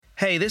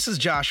Hey, this is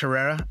Josh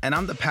Herrera, and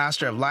I'm the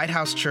pastor of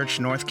Lighthouse Church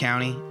North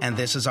County, and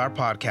this is our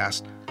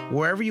podcast.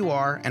 Wherever you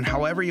are and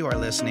however you are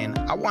listening,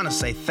 I want to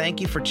say thank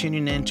you for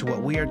tuning in to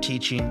what we are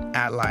teaching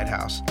at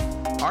Lighthouse.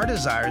 Our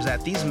desire is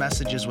that these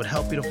messages would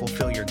help you to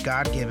fulfill your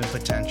God-given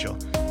potential.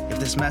 If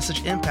this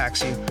message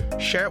impacts you,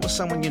 share it with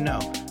someone you know.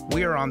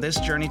 We are on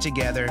this journey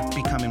together,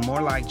 becoming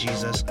more like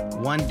Jesus,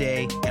 one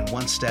day and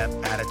one step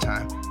at a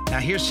time. Now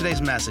here's today's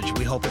message.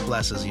 We hope it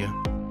blesses you.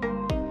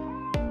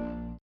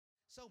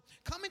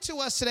 Coming to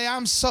us today,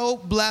 I'm so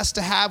blessed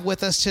to have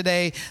with us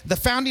today the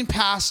founding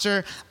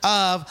pastor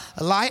of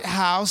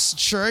Lighthouse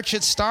Church.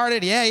 It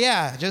started,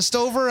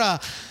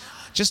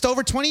 just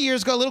over 20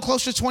 years ago, a little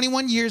closer to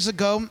 21 years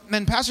ago.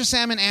 And Pastor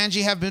Sam and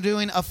Angie have been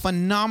doing a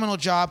phenomenal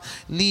job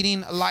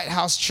leading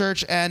Lighthouse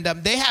Church. And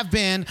they have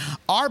been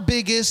our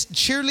biggest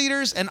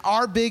cheerleaders and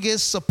our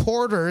biggest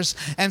supporters.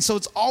 And so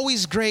it's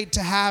always great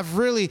to have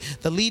really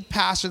the lead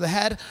pastor, the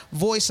head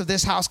voice of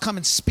this house, come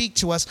and speak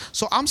to us.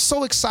 So I'm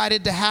so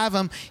excited to have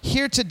him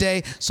here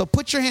today. So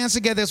put your hands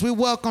together as we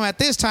welcome at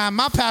this time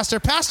my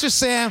pastor, Pastor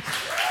Sam.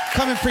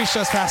 Come and preach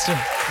to us, Pastor.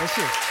 Thank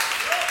you.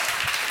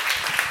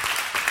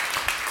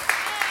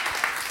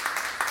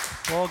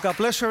 Well, God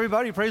bless you,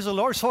 everybody. Praise the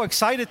Lord. So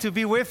excited to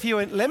be with you.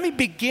 And let me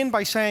begin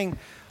by saying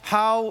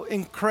how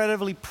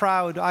incredibly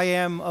proud I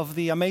am of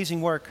the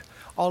amazing work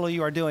all of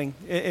you are doing.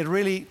 It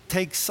really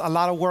takes a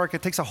lot of work.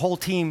 It takes a whole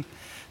team.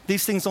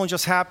 These things don't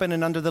just happen.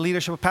 And under the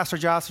leadership of Pastor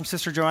Josh and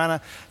Sister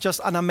Joanna,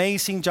 just an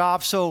amazing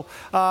job. So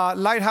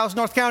Lighthouse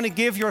North County,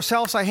 give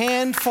yourselves a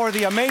hand for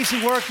the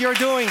amazing work you're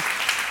doing.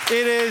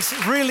 It is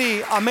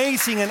really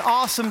amazing and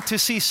awesome to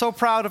see. So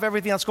proud of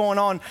everything that's going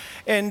on.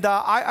 And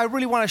I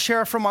really want to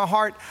share from my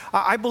heart.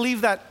 I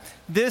believe that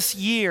this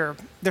year,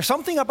 there's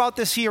something about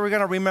this year we're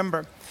going to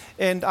remember.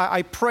 And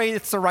I pray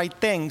it's the right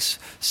things.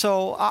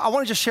 So I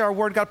want to just share a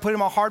word God put in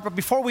my heart. But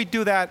before we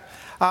do that,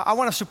 I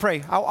want us to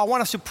pray. I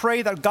want us to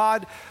pray that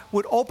God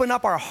would open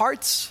up our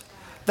hearts,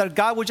 that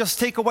God would just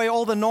take away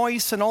all the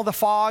noise and all the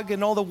fog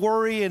and all the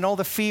worry and all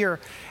the fear.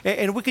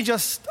 And we can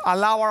just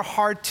allow our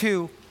heart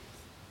to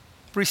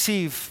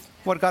receive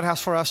what God has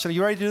for us. So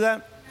you ready to do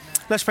that?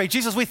 Let's pray.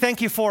 Jesus, we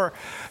thank you for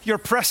your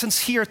presence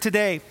here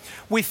today.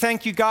 We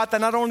thank you, God,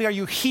 that not only are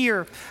you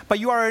here, but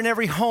you are in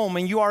every home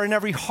and you are in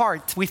every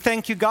heart. We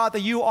thank you, God,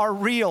 that you are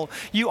real.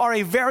 You are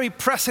a very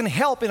present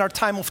help in our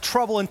time of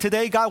trouble. And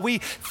today, God, we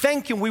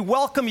thank you. We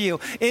welcome you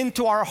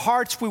into our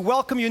hearts. We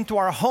welcome you into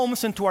our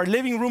homes, into our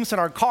living rooms and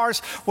our cars.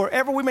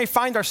 Wherever we may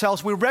find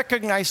ourselves, we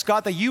recognize,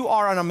 God, that you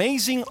are an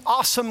amazing,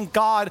 awesome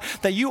God,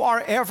 that you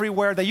are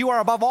everywhere, that you are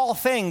above all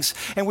things.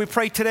 And we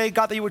pray today,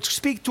 God, that you would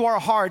speak to our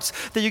hearts,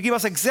 that you give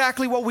us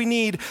exactly what we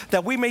need,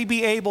 that we may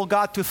be able,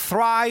 God, to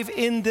thrive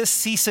in this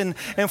season.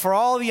 And for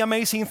all the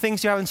amazing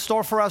things you have in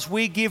store for us,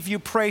 we give you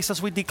praise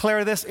as we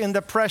declare this in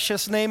the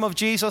precious name of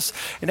Jesus.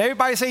 And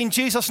everybody say in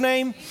Jesus'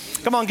 name.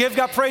 Come on, give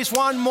God praise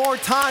one more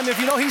time if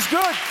you know He's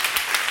good.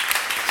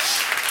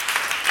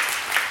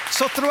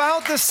 So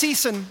throughout this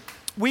season,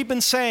 we've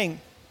been saying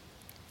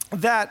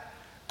that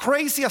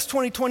crazy as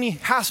 2020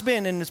 has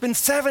been, and it's been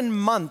 7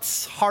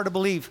 months, hard to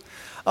believe,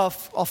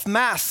 of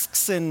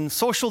masks and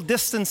social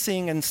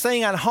distancing and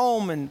staying at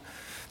home and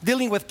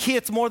dealing with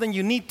kids more than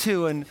you need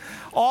to and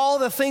all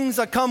the things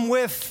that come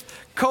with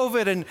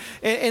COVID. And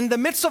in the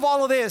midst of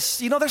all of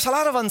this, you know, there's a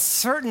lot of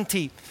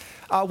uncertainty.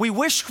 We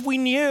wish we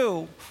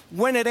knew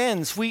when it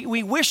ends.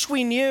 We wish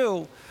we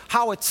knew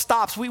how it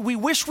stops. We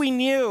wish we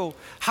knew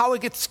how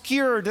it gets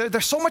cured.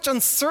 There's so much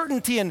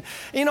uncertainty. And,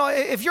 you know,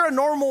 if you're a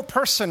normal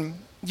person,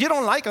 I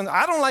don't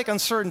like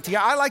uncertainty.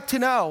 I like to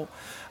know.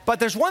 But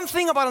there's one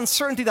thing about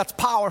uncertainty that's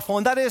powerful,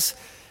 and that is,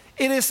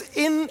 it is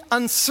in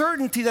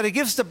uncertainty that it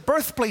gives the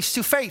birthplace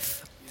to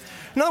faith.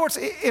 In other words,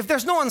 if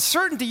there's no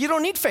uncertainty, you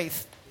don't need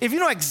faith. If you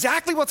know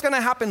exactly what's going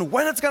to happen,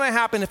 when it's going to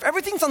happen, if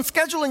everything's on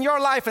schedule in your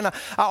life, and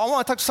I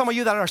want to talk to some of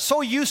you that are so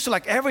used to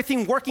like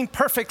everything working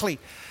perfectly,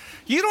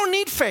 you don't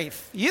need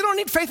faith. You don't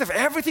need faith if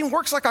everything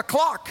works like a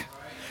clock.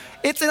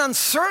 It's an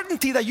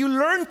uncertainty that you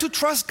learn to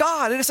trust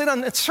God. It is an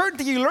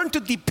uncertainty you learn to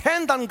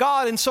depend on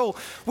God. And so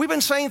we've been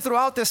saying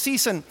throughout this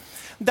season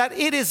that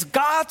it is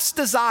God's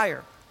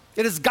desire.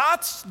 It is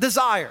God's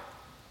desire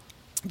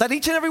that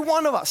each and every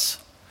one of us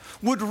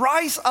would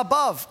rise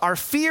above our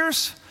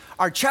fears,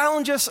 our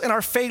challenges, and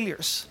our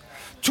failures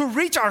to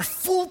reach our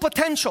full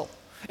potential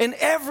in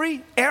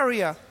every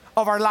area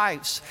of our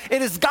lives.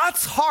 It is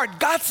God's heart,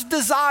 God's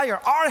desire,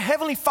 our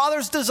Heavenly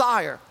Father's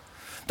desire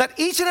that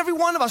each and every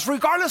one of us,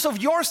 regardless of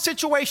your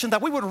situation,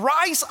 that we would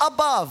rise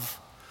above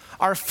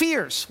our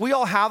fears. We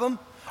all have them.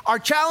 Our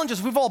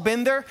challenges, we've all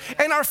been there.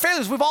 And our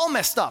failures, we've all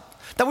messed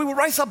up. That we would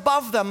rise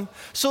above them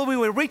so we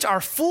would reach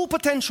our full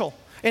potential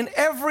in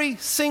every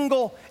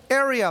single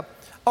area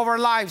of our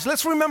lives.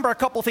 Let's remember a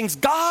couple things.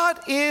 God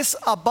is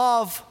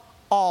above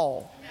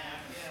all.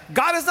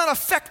 God is not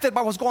affected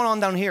by what's going on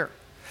down here.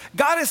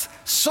 God is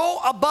so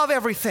above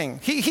everything.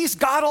 He's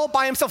God all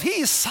by himself.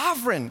 He is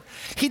sovereign.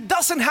 He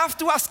doesn't have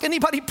to ask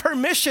anybody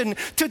permission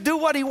to do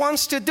what he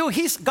wants to do.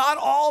 He's God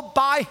all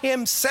by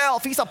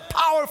himself. He's a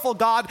powerful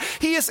God.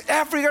 He is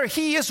everywhere.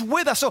 He is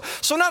with us.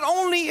 So not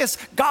only is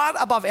God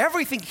above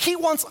everything, he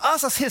wants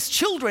us as his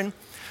children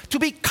to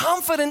be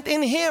confident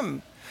in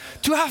him,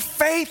 to have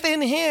faith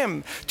in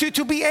him,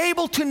 to be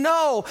able to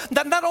know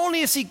that not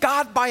only is he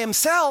God by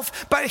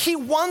himself, but he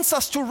wants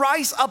us to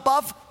rise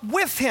above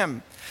with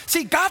him.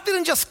 See, God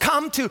didn't just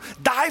come to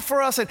die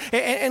for us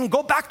and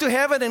go back to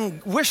heaven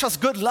and wish us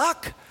good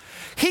luck.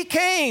 He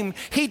came,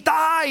 he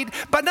died,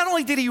 but not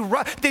only did he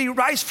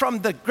rise from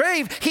the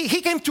grave,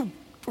 he came to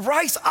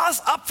rise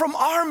us up from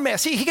our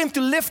mess. He came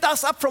to lift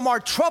us up from our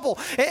trouble.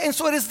 And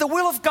so it is the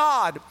will of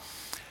God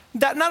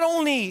that not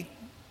only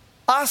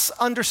us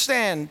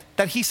understand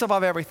that he's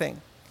above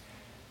everything,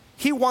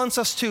 he wants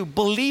us to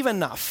believe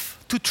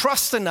enough, to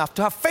trust enough,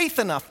 to have faith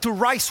enough, to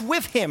rise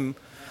with him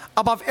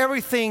above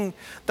everything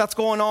that's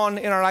going on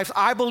in our lives.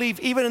 I believe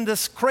even in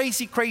this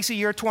crazy, crazy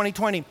year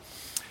 2020,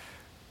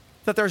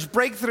 that there's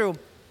breakthrough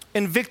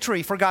and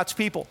victory for God's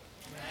people.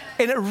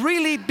 And it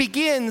really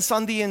begins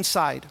on the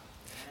inside.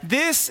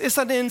 This is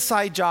an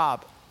inside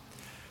job.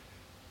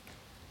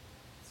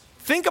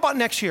 Think about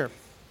next year.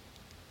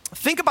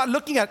 Think about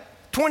looking at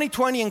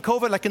 2020 and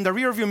COVID like in the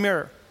rearview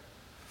mirror.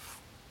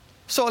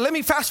 So let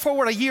me fast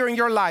forward a year in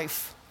your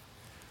life.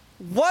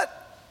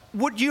 What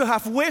would you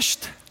have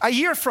wished a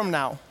year from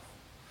now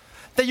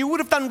that you would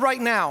have done right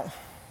now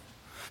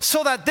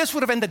so that this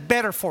would have ended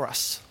better for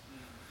us?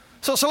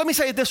 So let me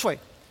say it this way.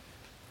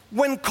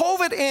 When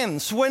COVID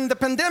ends, when the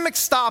pandemic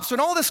stops, when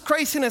all this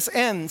craziness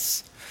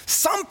ends,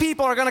 some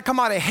people are going to come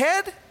out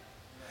ahead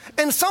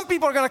and some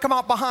people are going to come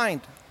out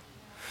behind.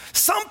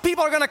 Some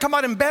people are going to come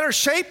out in better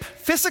shape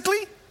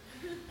physically.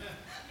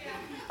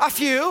 A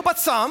few, but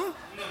some.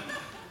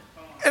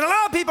 And a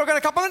lot of people are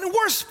going to come out in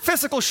worse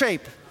physical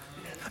shape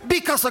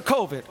because of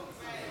COVID.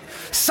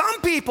 Some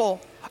people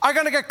are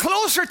going to get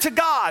closer to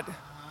God,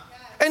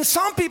 and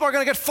some people are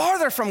going to get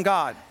farther from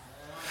God.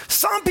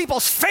 Some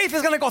people's faith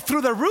is going to go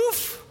through the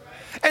roof,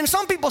 and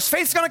some people's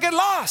faith is going to get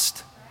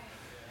lost.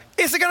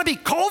 Is it going to be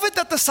COVID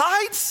that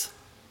decides?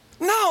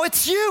 No,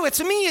 it's you,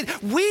 it's me.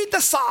 We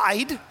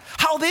decide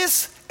how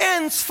this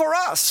ends for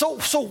us.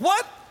 So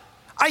what,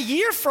 a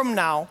year from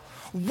now,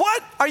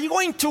 what are you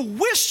going to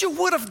wish you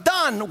would have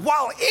done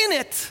while in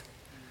it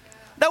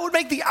that would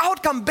make the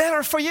outcome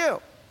better for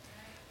you?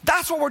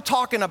 That's what we're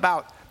talking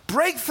about.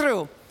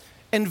 Breakthrough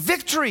and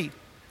victory.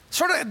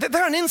 Sort of,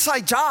 they're an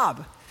inside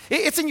job.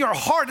 It's in your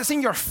heart. It's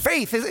in your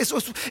faith.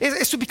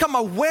 It's to become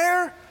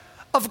aware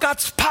of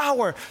God's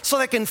power so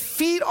that can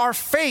feed our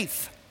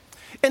faith.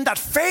 And that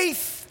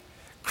faith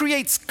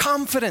creates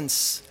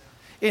confidence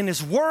in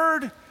his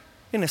word,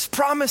 in his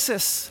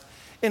promises,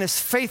 in his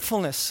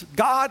faithfulness.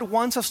 God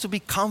wants us to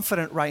be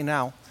confident right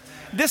now.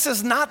 This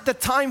is not the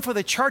time for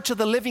the church of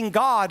the living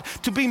God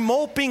to be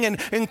moping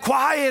and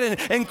quiet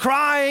and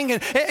crying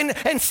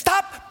and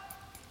stop.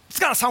 It's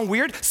gonna sound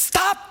weird.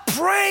 Stop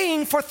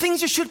praying for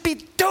things you should be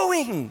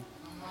doing.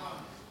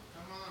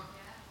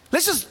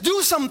 Let's just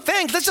do some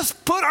things. Let's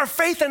just put our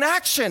faith in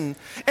action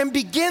and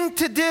begin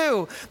to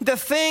do the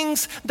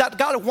things that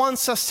God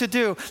wants us to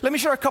do. Let me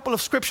share a couple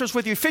of scriptures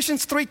with you.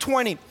 Ephesians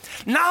 3:20.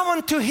 Now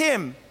unto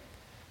him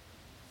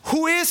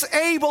who is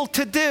able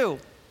to do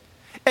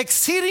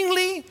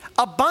exceedingly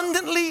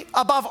abundantly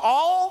above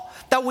all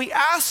that we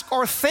ask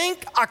or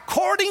think,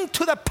 according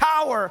to the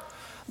power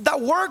that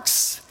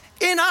works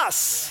in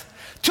us.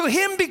 To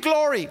him be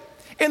glory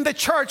in the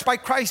church by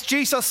Christ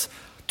Jesus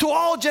to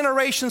all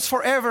generations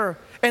forever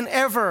and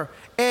ever.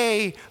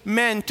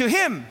 Amen. To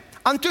him,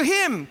 unto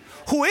him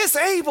who is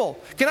able.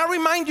 Can I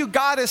remind you,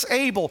 God is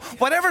able.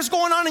 Whatever's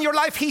going on in your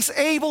life, he's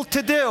able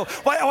to do.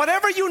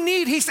 Whatever you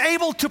need, he's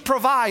able to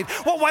provide.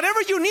 Well,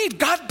 whatever you need,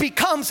 God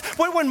becomes.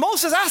 When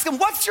Moses asked him,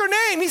 what's your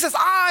name? He says,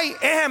 I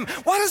am.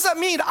 What does that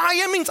mean? I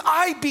am means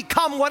I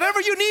become.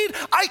 Whatever you need,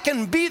 I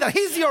can be that.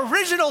 He's the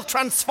original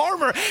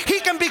transformer. He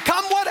can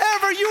become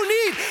whatever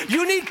you need.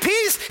 You need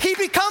peace, he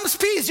becomes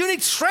peace. You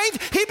need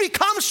strength, he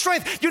becomes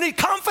strength. You need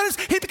confidence,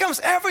 he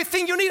becomes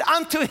everything you need.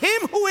 Unto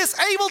him who is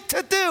able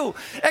to do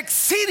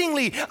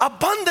exceedingly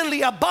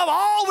abundantly above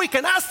all we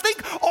can ask,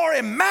 think, or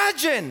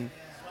imagine.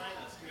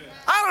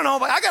 I don't know,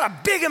 but I got a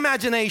big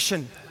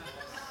imagination.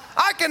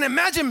 I can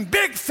imagine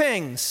big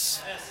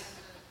things.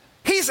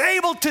 He's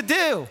able to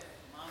do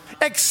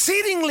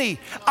exceedingly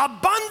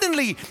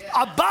abundantly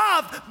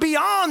above,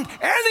 beyond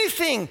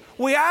anything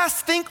we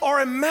ask, think,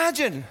 or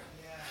imagine.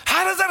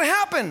 How does that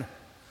happen?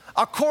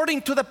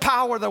 According to the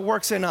power that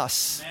works in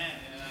us.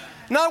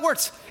 In other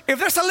words, if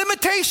there's a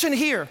limitation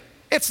here,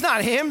 it's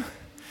not him.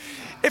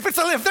 If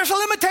there's a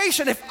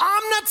limitation, if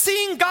I'm not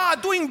seeing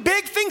God doing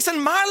big things in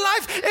my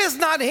life, it's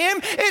not him,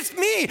 it's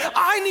me.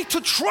 I need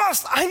to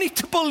trust, I need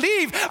to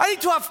believe, I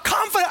need to have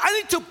confidence, I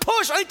need to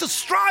push, I need to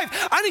strive,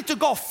 I need to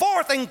go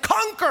forth and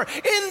conquer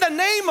in the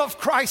name of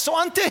Christ. So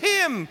unto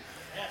him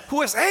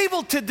who is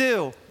able to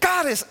do,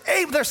 God is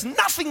able, there's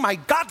nothing my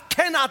God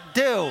cannot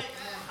do.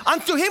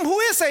 Unto him who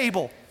is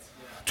able.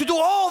 to do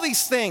all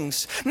these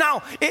things.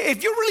 Now,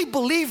 if you really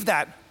believe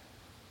that,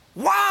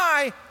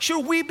 why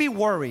should we be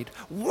worried?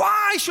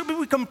 Why should we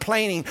be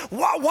complaining?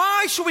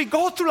 Why should we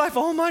go through life,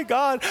 oh my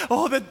God,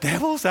 oh, the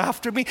devil's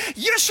after me?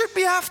 You should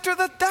be after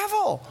the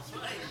devil.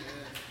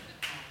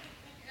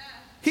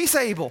 He's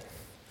able.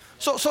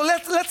 So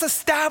let's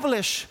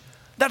establish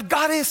that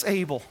God is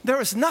able.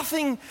 There is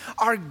nothing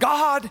our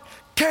God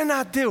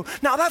cannot do.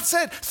 Now that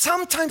said,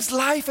 sometimes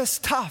life is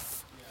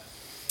tough.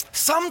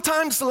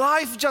 Sometimes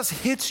life just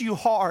hits you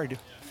hard.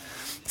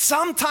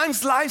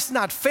 Sometimes life's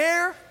not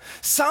fair.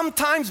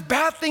 Sometimes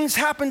bad things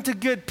happen to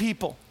good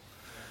people.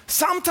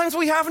 Sometimes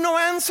we have no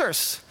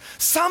answers.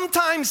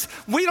 Sometimes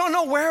we don't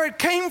know where it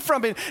came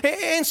from.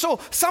 And so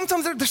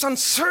sometimes there's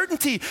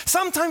uncertainty.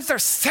 Sometimes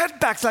there's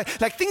setbacks,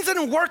 like things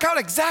didn't work out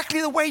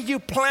exactly the way you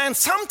planned.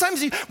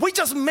 Sometimes we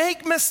just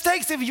make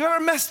mistakes. If you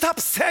ever messed up,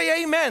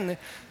 say amen.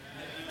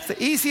 It's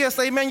the easiest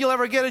amen you'll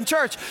ever get in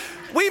church.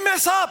 We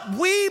mess up.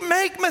 We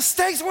make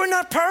mistakes. We're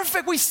not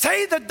perfect. We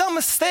say the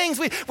dumbest things.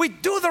 We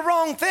do the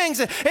wrong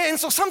things. And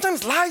so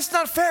sometimes life's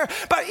not fair.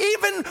 But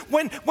even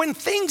when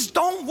things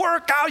don't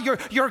work out,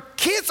 your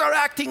kids are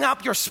acting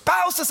up, your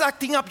spouse is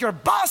acting up, your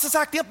boss is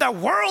acting up, the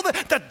world,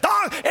 the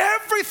dog,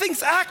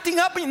 everything's acting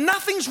up and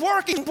nothing's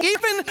working.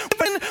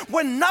 Even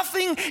when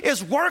nothing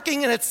is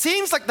working and it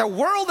seems like the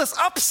world is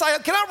upside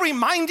down, can I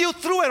remind you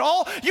through it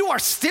all, you are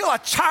still a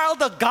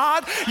child of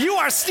God. You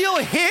are still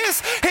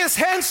His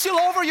hand's still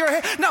over your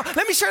head. Now,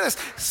 let me share this.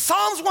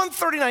 Psalms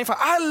 139:5.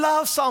 I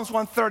love Psalms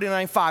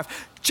 139:5.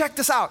 Check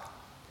this out.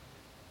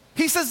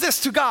 He says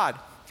this to God.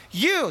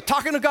 You,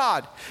 talking to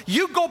God,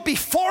 you go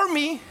before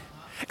me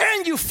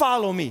and you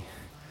follow me.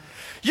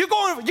 You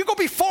go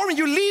before me,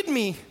 you lead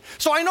me,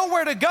 so I know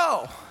where to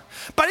go.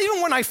 But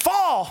even when I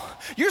fall,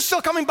 you're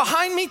still coming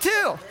behind me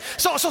too.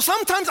 So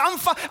sometimes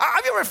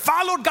have you ever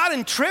followed God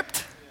and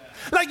tripped?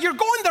 Like you're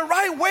going the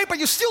right way, but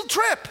you still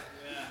trip.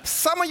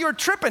 Some of you are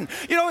tripping.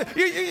 You know,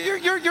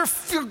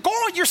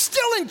 you're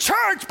still in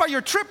church, but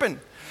you're tripping.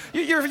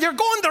 You're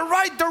going the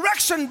right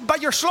direction,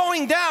 but you're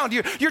slowing down.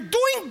 You're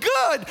doing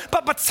good,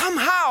 but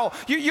somehow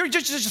you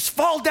just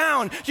fall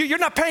down. You're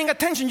not paying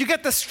attention. You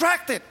get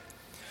distracted.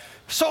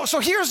 So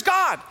here's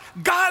God.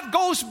 God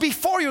goes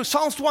before you.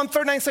 Psalms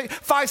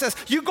 139:5 says,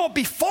 you go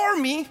before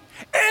me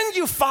and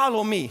you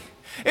follow me.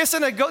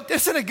 Isn't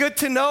it good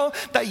to know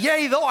that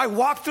yea, though I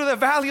walk through the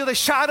valley of the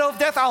shadow of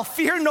death, I'll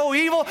fear no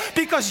evil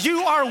because you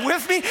are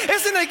with me?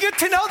 Isn't it good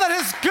to know that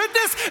His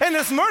goodness and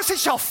His mercy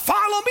shall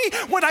follow me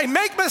when I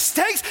make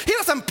mistakes? He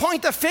doesn't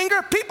point the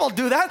finger. People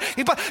do that.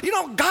 But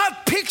God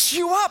picks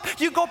you up.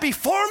 You go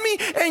before me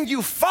and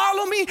you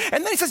follow me.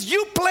 And then He says,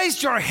 you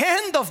place your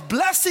hand of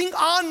blessing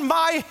on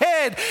my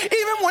head.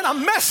 Even when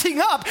I'm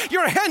messing up,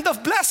 your hand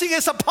of blessing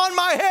is upon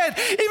my head.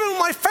 Even when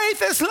my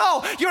faith is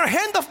low, your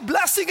hand of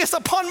blessing is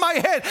upon my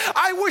head.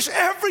 I wish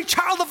every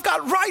child of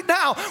God right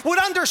now would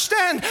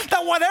understand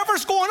that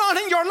whatever's going on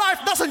in your life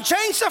doesn't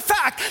change the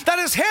fact that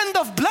His hand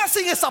of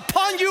blessing is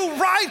upon you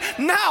right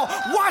now,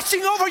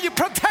 watching over you,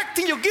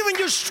 protecting you, giving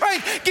you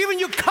strength, giving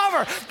you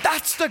cover.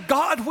 That's the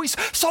God we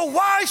serve. So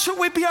why should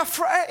we be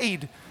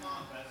afraid?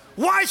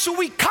 Why should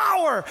we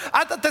cower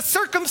at the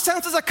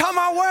circumstances that come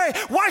our way?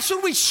 Why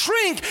should we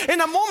shrink in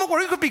a moment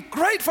where it could be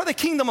great for the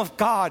kingdom of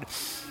God?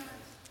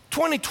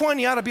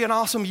 2020 ought to be an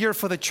awesome year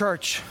for the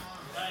church.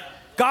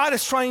 God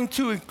is trying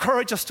to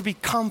encourage us to be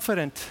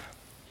confident.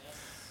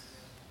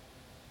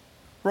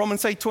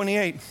 Romans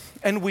 8:28,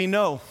 and we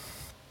know.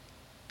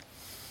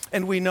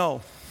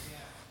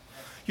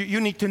 You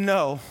need to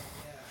know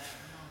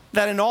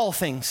that in all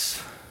things,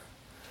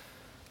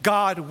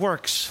 God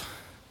works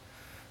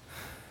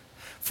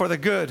for the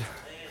good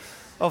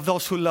of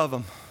those who love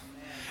Him.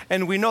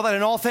 And we know that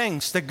in all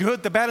things, the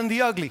good, the bad, and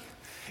the ugly,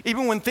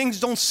 even when things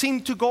don't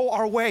seem to go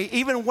our way,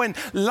 even when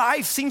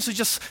life seems to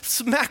just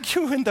smack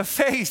you in the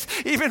face,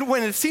 even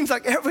when it seems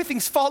like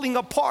everything's falling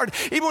apart,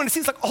 even when it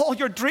seems like all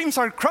your dreams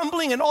are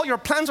crumbling and all your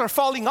plans are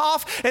falling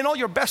off and all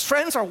your best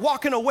friends are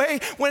walking away,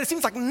 when it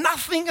seems like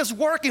nothing is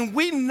working,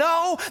 we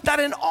know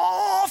that in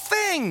all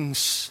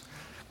things,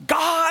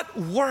 God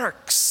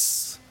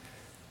works.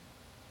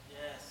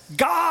 Yes.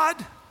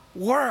 God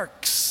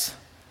works.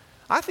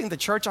 I think the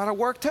church ought to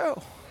work too.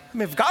 I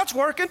mean, if God's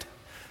working,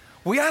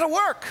 we ought to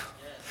work.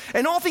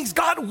 In all things,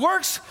 God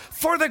works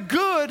for the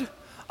good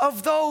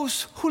of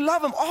those who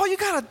love Him. All you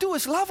got to do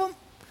is love Him.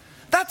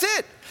 That's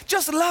it.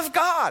 Just love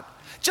God.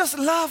 Just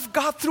love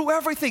God through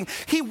everything.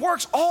 He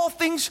works all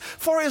things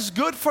for His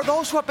good for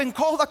those who have been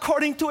called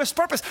according to His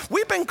purpose.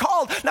 We've been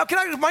called. Now, can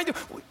I remind you,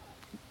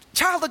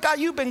 child of God,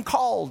 you've been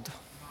called.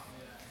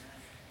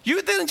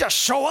 You didn't just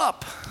show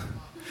up.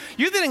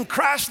 You didn't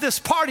crash this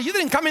party. You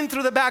didn't come in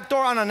through the back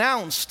door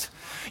unannounced.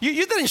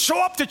 You didn't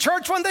show up to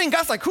church one day and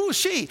God's like, who is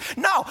she?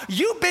 No,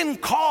 you've been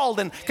called.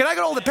 And can I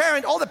get all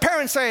the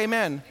parents say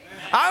amen?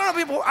 I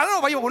don't know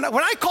about you.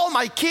 When I call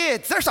my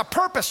kids, there's a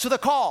purpose to the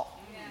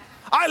call.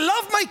 I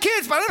love my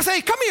kids, but I don't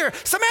say, come here,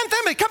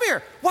 Samantha, come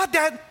here. What,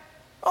 Dad?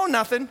 Oh,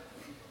 nothing.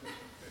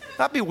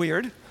 That'd be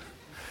weird.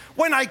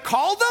 When I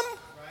call them,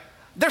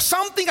 there's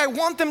something I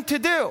want them to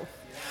do.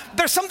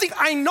 There's something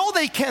I know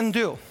they can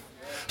do.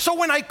 So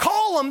when I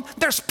call them,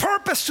 there's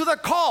purpose to the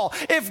call.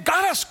 If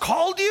God has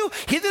called you,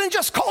 He didn't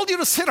just call you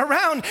to sit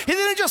around. He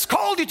didn't just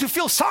call you to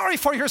feel sorry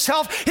for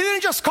yourself. He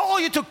didn't just call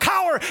you to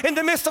cower in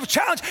the midst of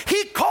challenge.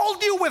 He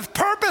called you with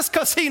purpose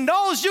because He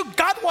knows you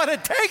got what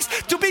it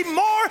takes to be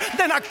more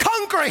than a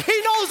conqueror.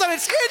 He knows that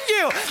it's in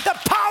you. The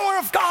power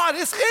of God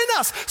is in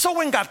us. So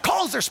when God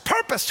calls, there's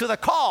purpose to the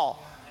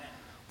call.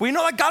 We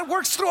know that God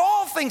works through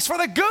all things for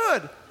the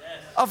good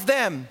of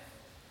them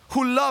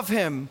who love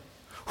Him,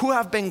 who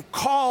have been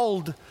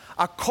called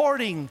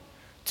according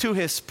to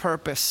His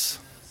purpose.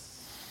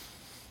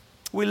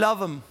 We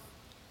love Him,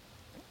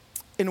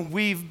 and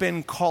we've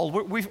been called.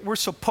 We're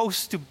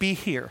supposed to be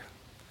here.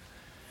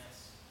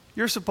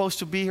 You're supposed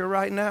to be here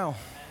right now.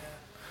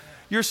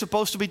 You're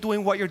supposed to be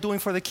doing what you're doing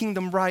for the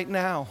kingdom right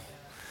now.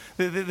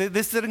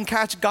 This didn't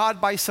catch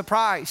God by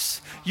surprise.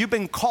 You've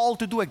been called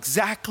to do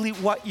exactly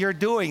what you're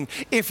doing,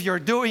 if you're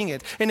doing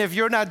it. And if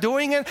you're not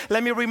doing it,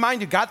 let me remind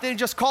you, God didn't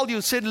just call you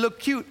to sit and look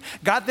cute.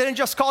 God didn't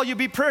just call you to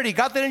be pretty.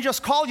 God didn't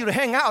just call you to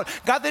hang out.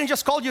 God didn't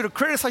just call you to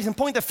criticize and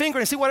point the finger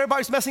and see what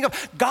everybody's messing up.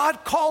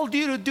 God called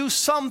you to do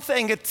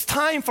something. It's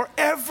time for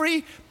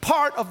every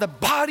part of the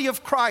body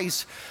of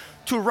Christ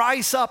to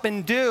rise up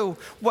and do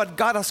what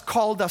God has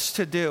called us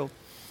to do.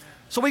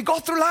 So we go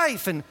through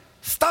life and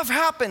stuff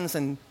happens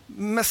and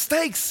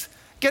mistakes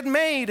get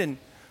made and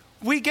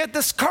we get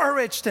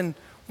discouraged and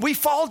we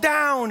fall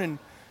down and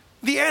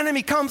the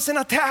enemy comes and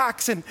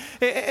attacks and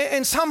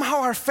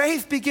somehow our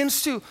faith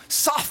begins to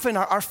soften.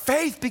 Our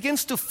faith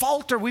begins to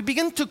falter. We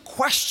begin to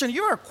question.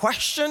 You ever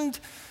questioned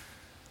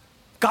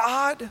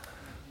God?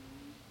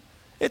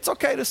 It's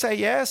okay to say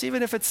yes,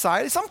 even if it's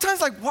silent.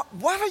 Sometimes like,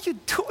 what are you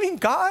doing,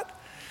 God?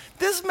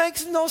 This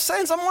makes no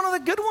sense. I'm one of the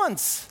good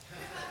ones.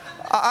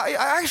 I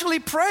actually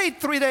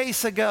prayed 3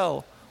 days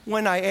ago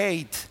when I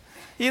ate.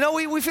 You know,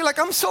 we feel like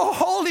I'm so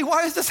holy.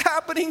 Why is this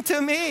happening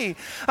to me?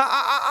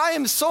 I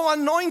am so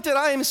anointed.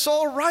 I am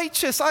so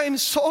righteous. I am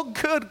so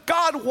good.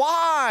 God,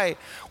 why?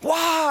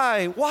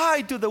 Why?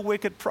 Why do the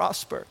wicked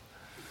prosper?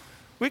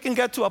 We can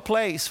get to a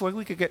place where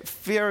we could get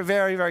very,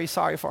 very, very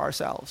sorry for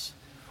ourselves.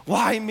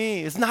 Why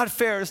me? It's not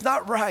fair. It's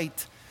not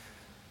right.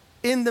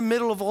 In the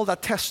middle of all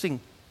that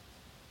testing,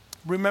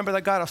 remember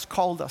that God has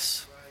called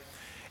us.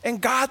 And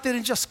God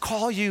didn't just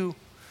call you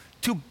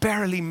to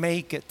barely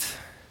make it.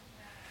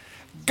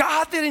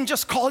 God didn't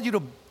just call you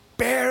to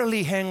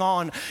barely hang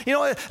on. You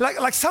know,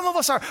 like some of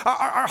us are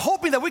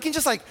hoping that we can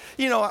just like,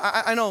 you know,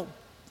 I know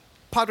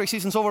Padre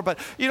season's over, but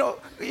you know,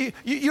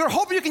 you're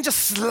hoping you can just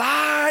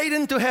slide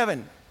into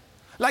heaven.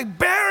 Like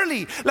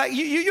barely, like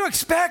you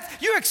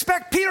expect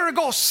Peter to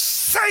go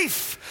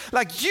safe.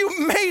 Like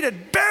you made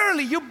it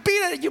barely, you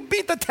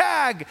beat the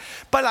tag.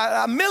 But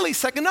a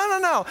millisecond,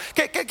 no.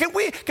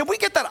 Can we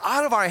get that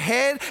out of our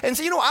head and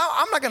say, you know,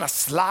 I'm not gonna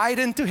slide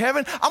into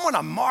heaven. I'm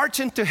gonna march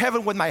into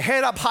heaven with my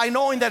head up high,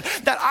 knowing that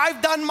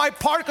I've done my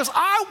part, because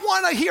I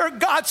wanna hear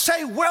God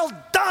say, well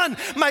done,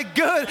 my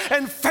good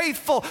and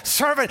faithful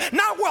servant.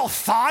 Not well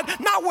thought,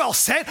 not well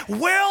said,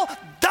 well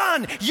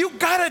done. You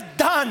got it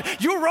done.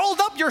 You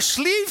rolled up your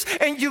sleeves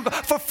and you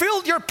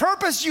fulfilled your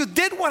purpose. You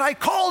did what I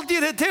called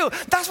you to do.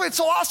 That's why it's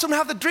so awesome to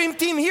have the dream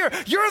team here.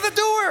 You're the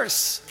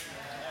doers.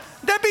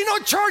 There'd be no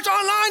church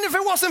online if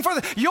it wasn't for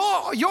you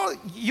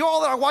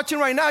all that are watching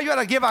right now. You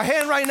gotta give a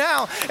hand right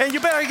now, and you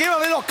better give a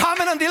little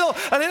comment on the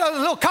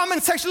little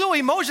comment section, little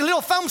emoji,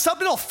 little thumbs up,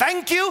 little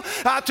thank you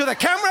to the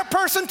camera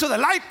person, to the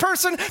light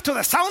person, to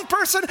the sound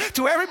person,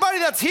 to everybody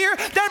that's here.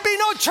 There'd be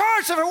no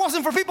church if it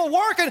wasn't for people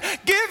working.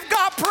 Give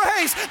God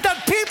praise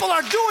that people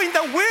are doing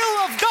the will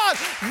of God.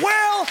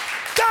 Well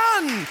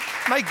done,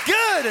 my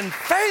good and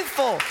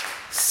faithful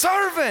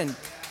servant.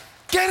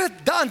 Get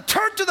it done.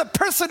 Turn to the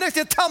person next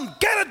to you, tell them,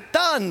 get it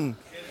done.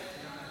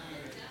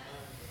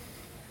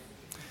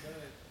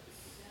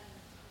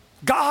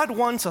 God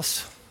wants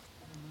us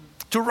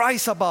to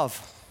rise above.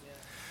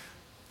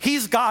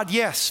 He's God,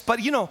 yes.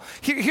 But you know,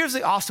 here's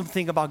the awesome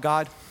thing about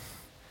God.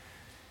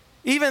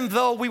 Even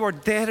though we were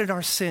dead in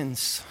our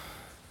sins,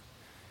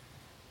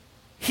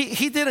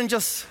 He didn't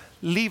just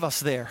leave us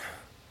there.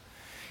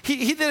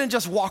 He didn't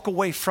just walk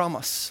away from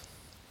us.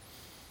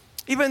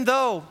 Even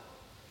though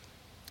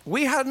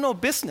we had no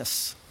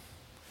business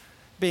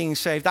being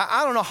saved.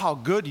 I don't know how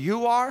good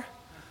you are.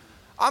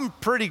 I'm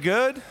pretty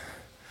good.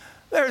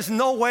 There's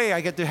no way I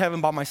get to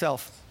heaven by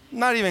myself.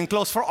 Not even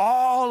close, for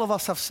all of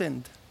us have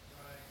sinned.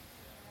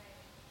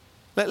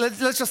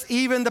 Let's just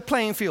even the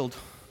playing field.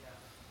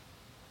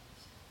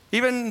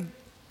 Even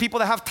people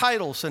that have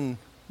titles and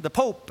the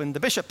Pope and the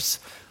bishops,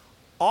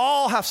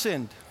 all have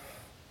sinned.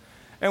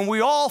 And we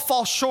all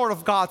fall short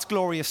of God's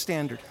glorious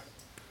standard.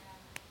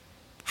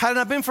 Had it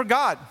not been for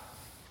God,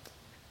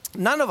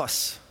 none of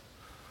us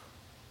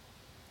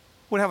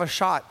would have a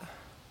shot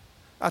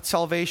at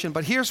salvation.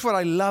 But here's what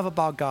I love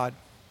about God.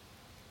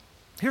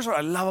 Here's what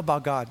I love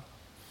about God.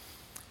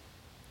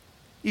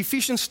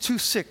 Ephesians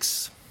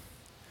 2:6.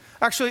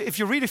 Actually, if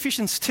you read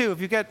Ephesians 2, I'll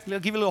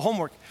give you a little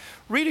homework.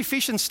 Read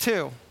Ephesians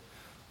 2,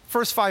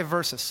 first 5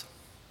 verses.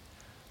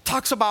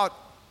 Talks about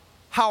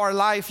how our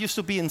life used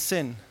to be in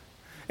sin.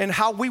 and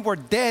how we were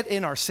dead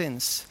in our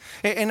sins,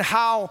 and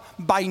how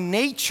by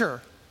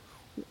nature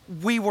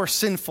we were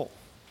sinful,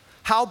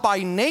 how by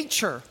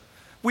nature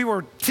we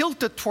were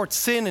tilted towards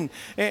sin.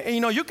 And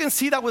you know, you can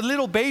see that with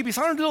little babies.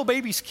 Aren't little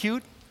babies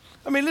cute?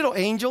 I mean, little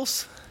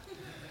angels,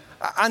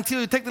 until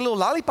you take the little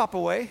lollipop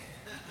away,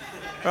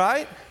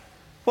 right?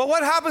 Well,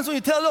 what happens when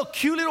you tell a little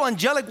cute little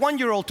angelic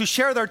 1-year-old to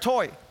share their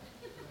toy?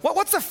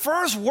 What's the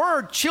first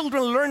word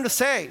children learn to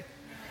say?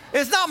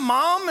 It's not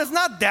mom, it's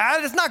not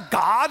dad, it's not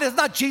God, it's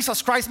not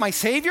Jesus Christ, my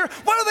Savior.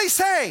 What do they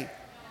say?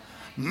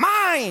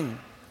 Mine,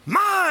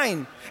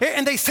 mine.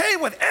 And they say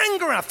it with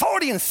anger and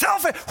authority and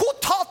selfish. Who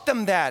taught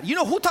them that? You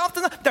know who taught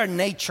them that? Their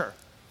nature.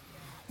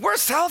 We're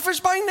selfish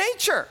by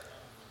nature.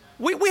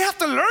 We have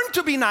to learn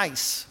to be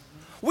nice.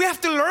 We have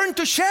to learn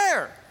to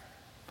share.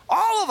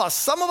 All of us,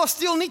 some of us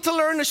still need to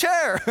learn to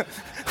share.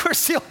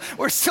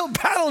 We're still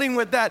battling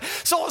with that.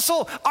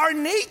 So our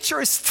nature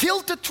is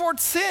tilted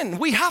towards sin.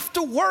 We have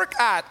to work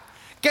at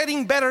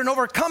getting better and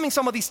overcoming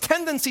some of these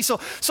tendencies.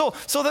 So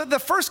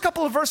the first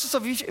couple of verses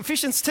of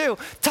Ephesians 2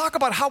 talk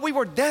about how we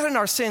were dead in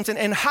our sins,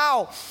 and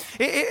how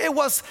it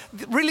was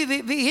really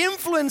the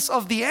influence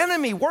of the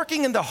enemy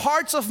working in the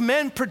hearts of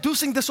men,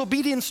 producing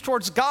disobedience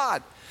towards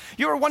God.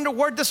 You ever wonder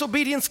where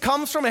disobedience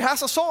comes from? It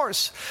has a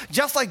source.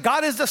 Just like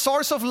God is the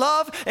source of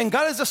love and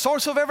God is the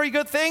source of every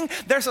good thing,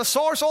 there's a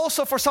source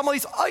also for some of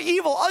these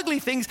evil, ugly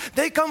things.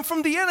 They come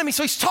from the enemy.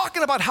 So he's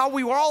talking about how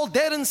we were all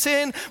dead in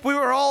sin. We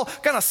were all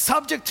kind of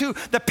subject to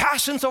the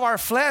passions of our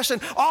flesh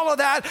and all of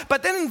that.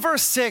 But then in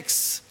verse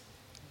 6,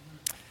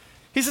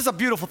 he says a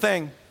beautiful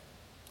thing.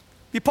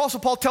 The Apostle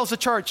Paul tells the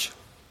church,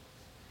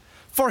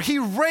 "For he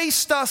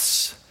raised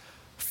us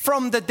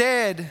from the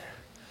dead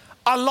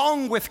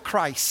along with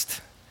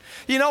Christ."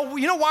 You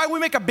know why we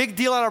make a big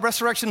deal out of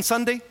Resurrection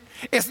Sunday?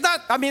 It's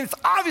not, I mean, it's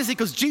obviously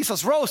because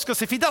Jesus rose,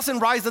 because if he doesn't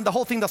rise, then the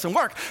whole thing doesn't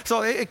work.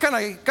 So it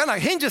kind of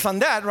hinges on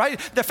that, right?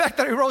 The fact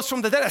that he rose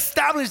from the dead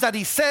established that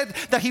he said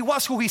that he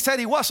was who he said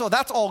he was, so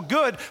that's all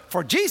good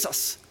for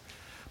Jesus.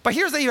 But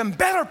here's the even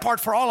better part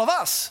for all of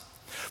us.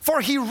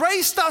 For he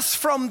raised us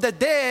from the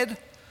dead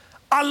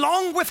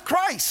along with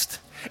Christ.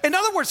 In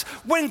other words,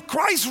 when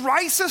Christ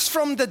rises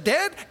from the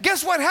dead,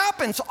 guess what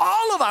happens?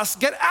 All of us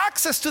get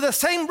access to the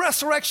same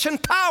resurrection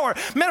power.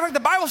 Matter of fact,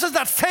 the Bible says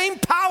that same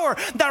power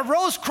that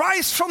rose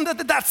Christ from the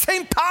dead, that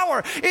same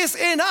power is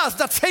in us.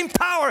 That same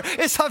power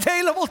is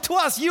available to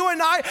us. You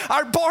and I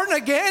are born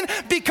again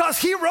because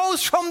he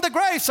rose from the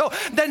grave. So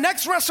the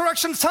next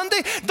Resurrection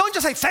Sunday, don't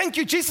just say, "Thank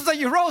you, Jesus, that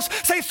you rose."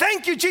 Say,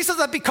 "Thank you, Jesus,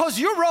 that because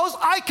you rose,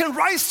 I can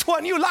rise to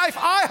a new life.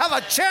 I have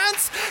a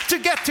chance to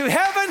get to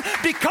heaven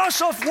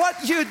because of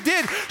what you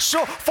did."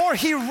 So, for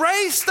he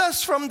raised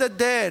us from the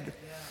dead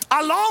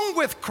along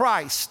with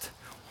Christ.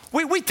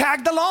 We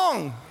tagged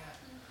along.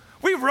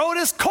 We rode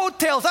his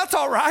coattails. That's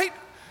all right.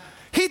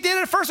 He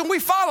did it first and we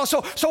follow.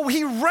 So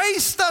he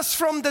raised us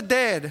from the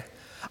dead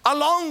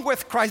along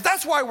with Christ.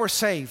 That's why we're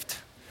saved.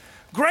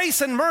 Grace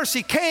and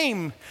mercy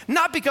came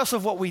not because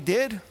of what we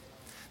did.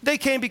 They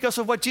came because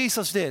of what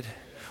Jesus did.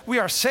 We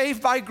are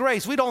saved by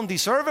grace. We don't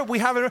deserve it. We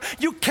haven't.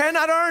 You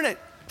cannot earn it.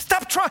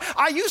 Stop trying.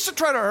 I used to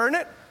try to earn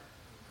it.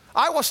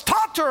 I was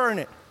taught to earn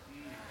it.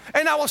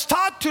 And I was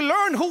taught to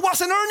learn who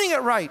wasn't earning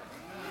it right.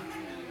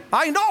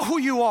 I know who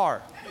you are.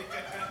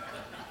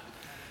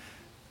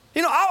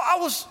 You know, I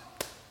was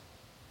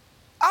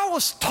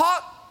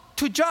taught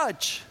to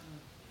judge.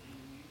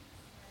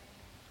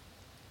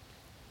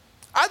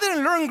 I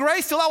didn't learn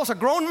grace till I was a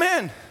grown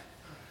man.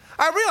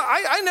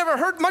 I never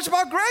heard much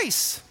about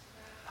grace.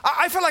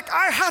 I felt like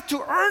I had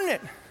to earn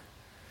it.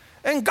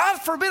 And God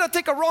forbid I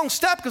take a wrong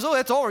step because,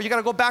 it's over. You got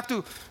to go back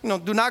to,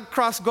 do not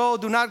cross go,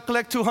 do not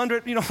collect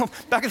 200,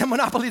 back in the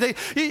Monopoly day.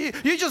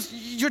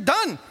 You're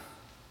done.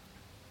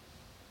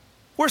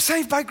 We're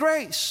saved by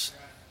grace.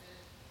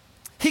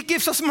 He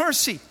gives us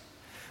mercy.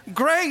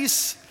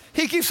 Grace,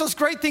 he gives us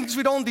great things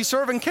we don't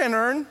deserve and can't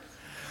earn.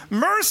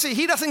 Mercy,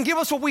 he doesn't give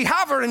us what we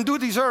have earned and do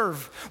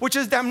deserve, which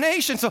is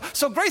damnation.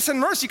 So grace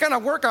and mercy kind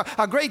of work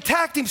a great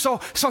tag team.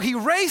 So he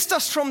raised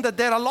us from the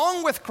dead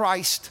along with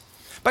Christ.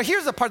 But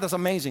here's the part that's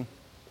amazing.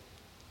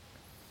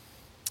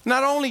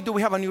 Not only do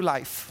we have a new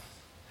life,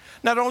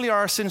 not only are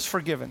our sins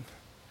forgiven,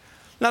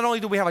 not only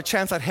do we have a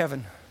chance at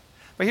heaven,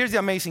 but here's the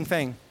amazing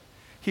thing.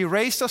 He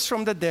raised us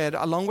from the dead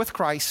along with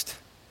Christ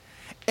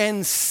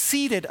and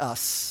seated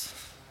us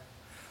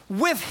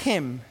with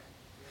him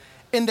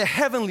in the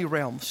heavenly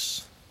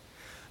realms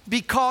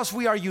because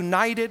we are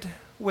united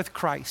with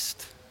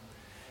Christ.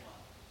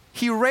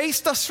 He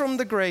raised us from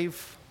the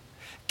grave,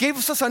 gave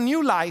us a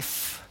new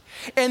life.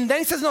 And then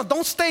he says, no,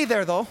 don't stay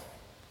there though.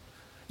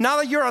 Now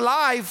that you're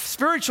alive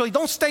spiritually,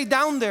 don't stay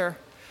down there.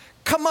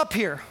 Come up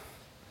here.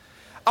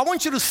 I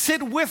want you to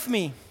sit with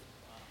me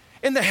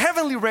in the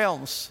heavenly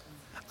realms.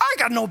 I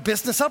got no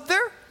business up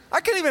there.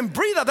 I can't even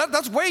breathe.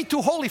 That's way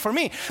too holy for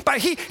me. But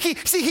he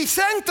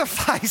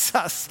sanctifies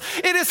us.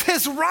 It is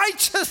his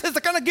righteousness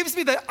that kind of gives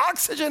me the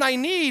oxygen I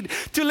need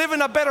to live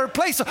in a better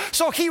place.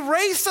 So he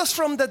raised us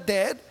from the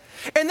dead.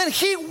 And then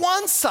He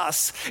wants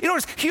us. In other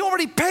words, He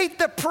already paid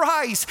the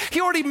price.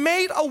 He already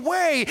made a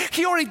way.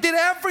 He already did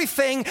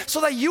everything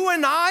so that you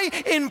and I,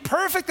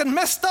 imperfect and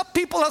messed up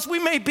people as we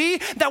may be,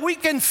 that we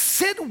can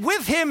sit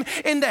with Him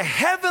in the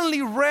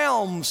heavenly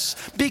realms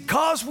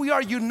because we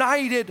are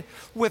united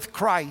with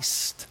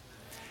Christ.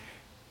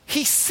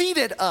 He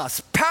seated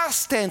us.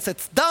 Past tense,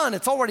 it's done.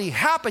 It's already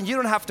happened. You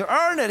don't have to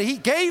earn it. He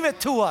gave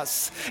it to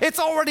us. It's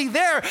already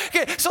there.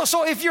 Okay,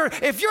 so if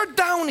you're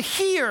down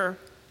here,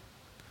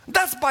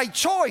 that's by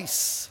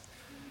choice.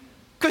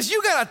 Because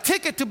you got a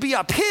ticket to be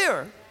up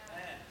here.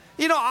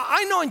 You know,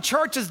 I know in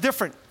church it's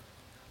different.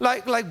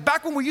 Like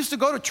back when we used to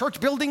go to church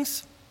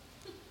buildings,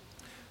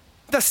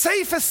 the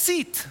safest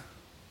seat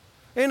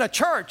in a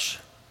church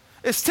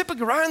is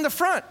typically right in the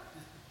front.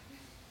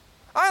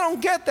 I don't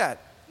get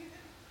that.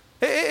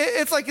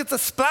 It's like it's a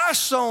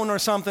splash zone or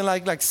something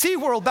like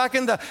SeaWorld back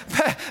in the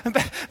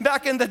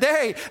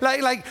day.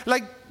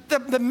 Like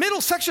the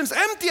middle section's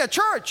empty at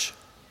church.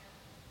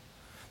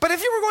 But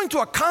if you were going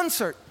to a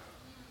concert,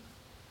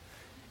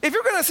 if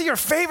you're going to see your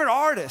favorite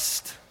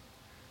artist,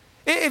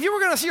 if you were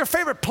going to see your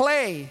favorite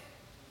play,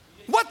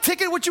 what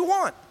ticket would you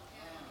want?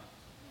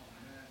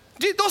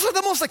 Those are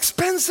the most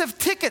expensive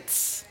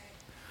tickets,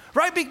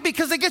 right?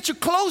 Because they get you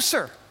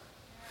closer.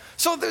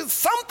 So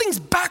something's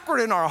backward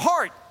in our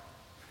heart.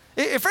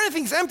 If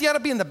anything's empty, it ought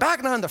to be in the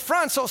back, not in the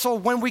front. So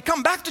when we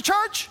come back to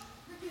church,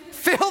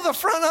 fill the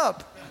front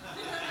up.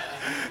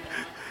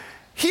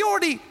 He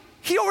already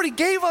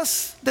gave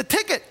us the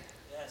ticket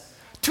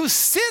to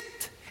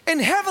sit in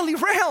heavenly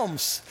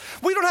realms.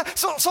 We don't have,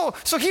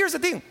 so here's the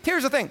thing.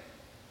 Here's the thing.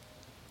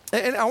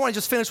 And I want to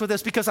just finish with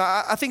this because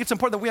I think it's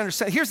important that we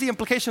understand. Here's the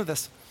implication of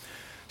this.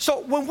 So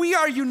when we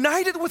are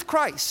united with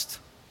Christ,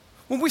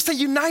 when we say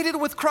united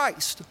with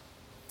Christ,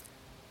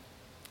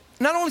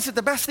 not only is it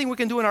the best thing we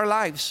can do in our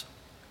lives,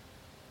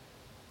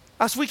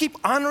 as we keep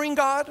honoring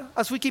God,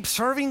 as we keep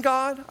serving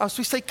God, as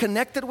we stay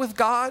connected with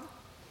God,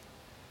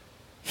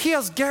 He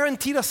has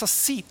guaranteed us a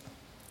seat,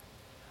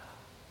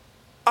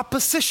 a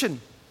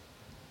position,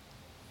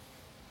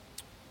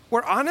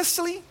 where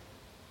honestly,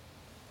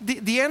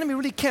 the enemy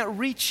really can't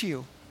reach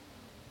you.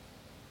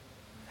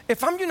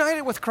 If I'm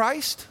united with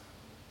Christ,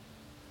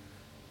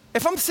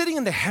 if I'm sitting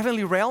in the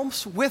heavenly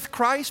realms with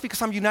Christ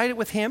because I'm united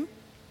with Him,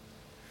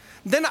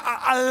 then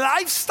a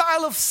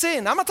lifestyle of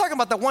sin. I'm not talking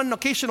about the one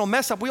occasional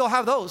mess up. We all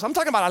have those. I'm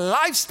talking about a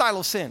lifestyle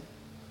of sin.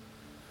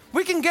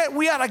 We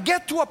ought to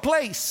get to a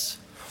place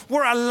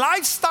where a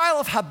lifestyle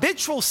of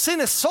habitual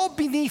sin is so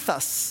beneath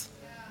us.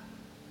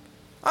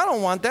 I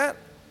don't want that.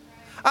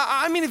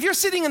 I mean, if you're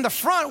sitting in the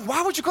front,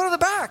 why would you go to the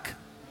back?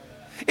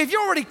 If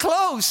you're already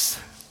close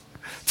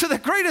to the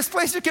greatest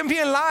place you can be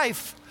in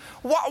life,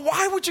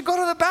 why would you go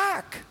to the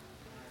back?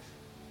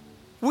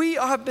 We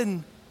have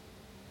been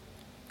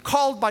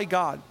called by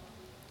God.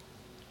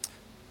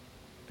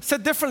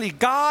 Said differently,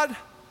 God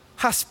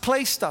has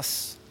placed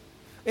us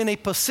in a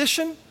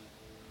position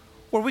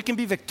where we can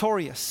be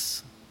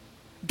victorious.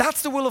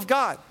 That's the will of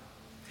God.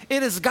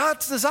 It is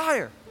God's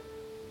desire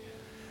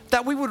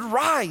that we would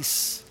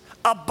rise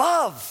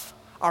above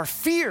our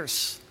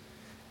fears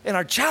and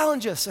our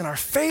challenges and our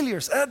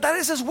failures. That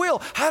is His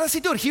will. How does He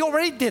do it? He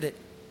already did it.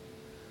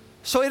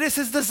 So it is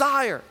His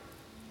desire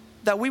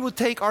that we would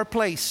take our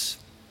place.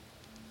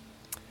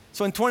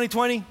 So in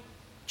 2020,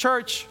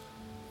 church,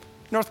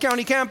 North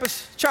County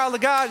campus, child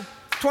of God,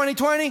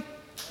 2020,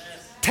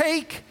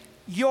 take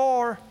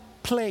your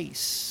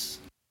place.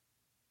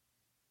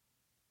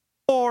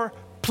 Your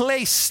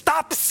place.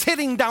 Stop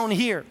sitting down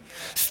here.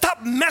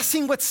 Stop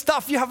messing with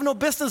stuff you have no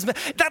business.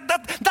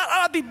 That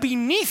ought to be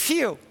beneath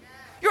you.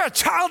 You're a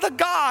child of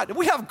God.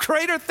 We have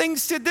greater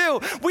things to do.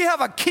 We have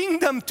a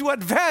kingdom to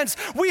advance.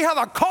 We have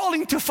a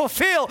calling to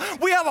fulfill.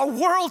 We have a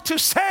world to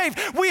save.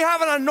 We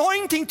have an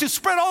anointing to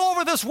spread all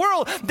over this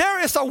world. There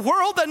is a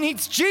world that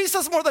needs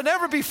Jesus more than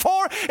ever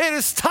before. It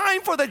is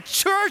time for the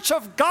church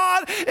of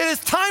God. It is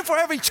time for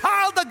every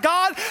child of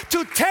God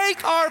to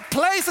take our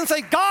place and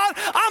say, God,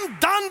 I'm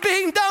done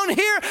being down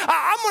here.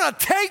 I'm going to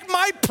take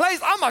my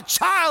place. I'm a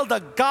child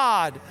of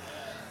God.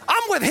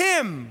 I'm with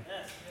Him.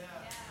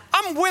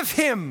 I'm with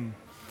Him.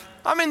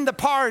 I'm in the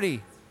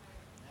party.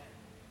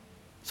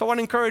 So I want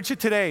to encourage you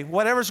today,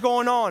 whatever's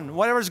going on,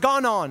 whatever's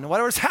gone on,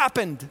 whatever's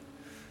happened,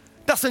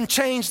 doesn't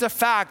change the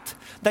fact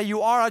that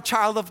you are a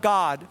child of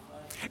God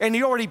and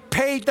you already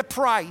paid the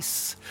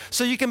price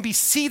so you can be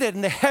seated in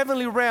the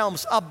heavenly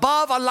realms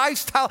above a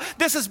lifestyle.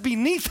 This is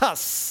beneath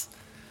us.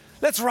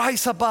 Let's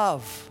rise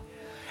above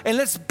and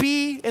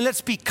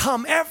let's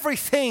become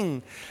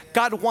everything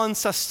God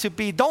wants us to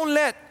be. Don't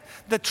let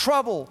the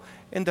trouble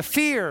and the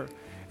fear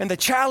and the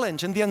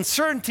challenge and the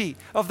uncertainty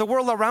of the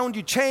world around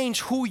you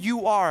change who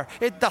you are.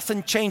 It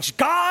doesn't change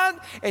God,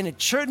 and it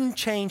shouldn't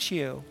change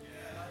you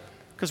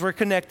because we're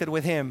connected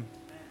with Him.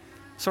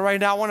 So right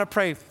now I want to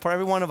pray for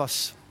every one of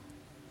us.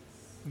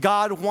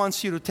 God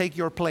wants you to take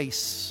your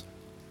place.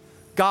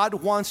 God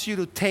wants you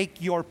to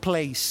take your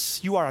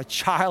place. You are a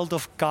child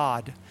of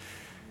God.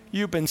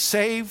 You've been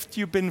saved,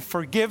 you've been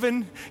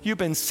forgiven, you've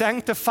been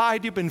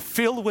sanctified, you've been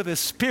filled with His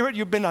Spirit,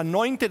 you've been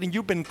anointed, and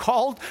you've been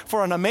called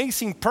for an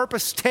amazing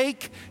purpose.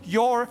 Take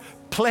your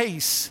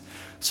place.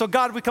 So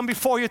God, we come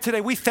before you today.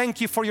 We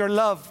thank you for your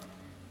love.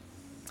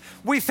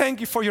 We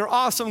thank you for your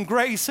awesome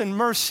grace and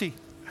mercy.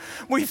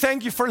 We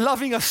thank you for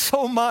loving us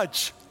so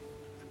much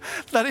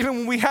that even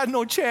when we had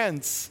no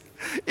chance,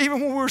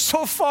 even when we were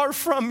so far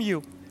from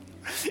you,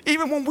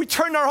 even when we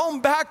turned our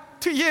own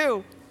back to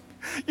you,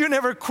 you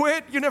never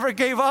quit. You never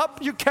gave up.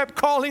 You kept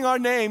calling our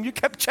name. You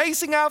kept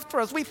chasing after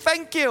us. We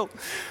thank you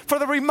for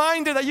the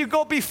reminder that you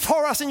go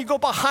before us and you go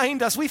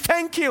behind us. We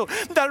thank you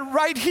that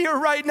right here,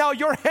 right now,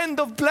 your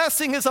hand of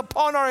blessing is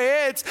upon our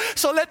heads.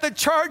 So let the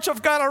church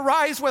of God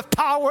arise with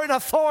power and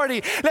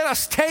authority. Let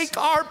us take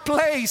our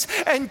place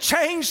and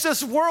change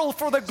this world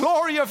for the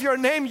glory of your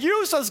name.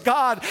 Use us,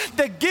 God,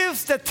 the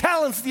gifts, the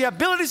talents, the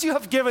abilities you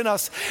have given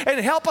us, and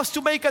help us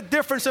to make a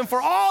difference, and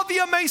for all the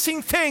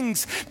amazing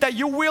things that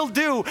you will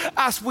do.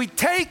 As we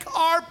take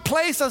our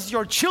place as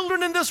your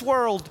children in this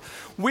world,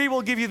 we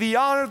will give you the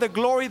honor, the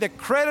glory, the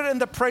credit, and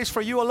the praise, for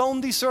you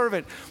alone deserve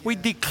it. We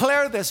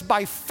declare this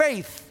by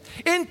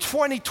faith in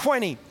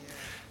 2020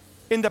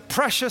 in the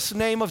precious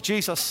name of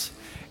Jesus.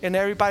 And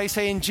everybody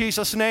say, in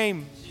Jesus'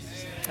 name,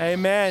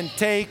 amen.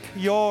 Take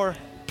your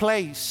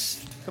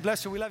place. God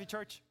bless you. We love you,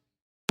 church.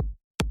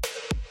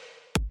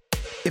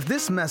 If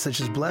this message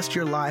has blessed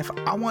your life,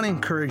 I want to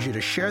encourage you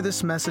to share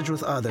this message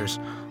with others,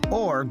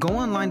 or go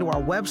online to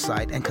our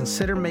website and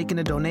consider making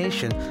a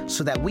donation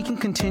so that we can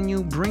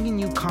continue bringing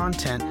you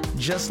content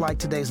just like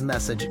today's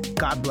message.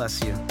 God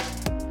bless you.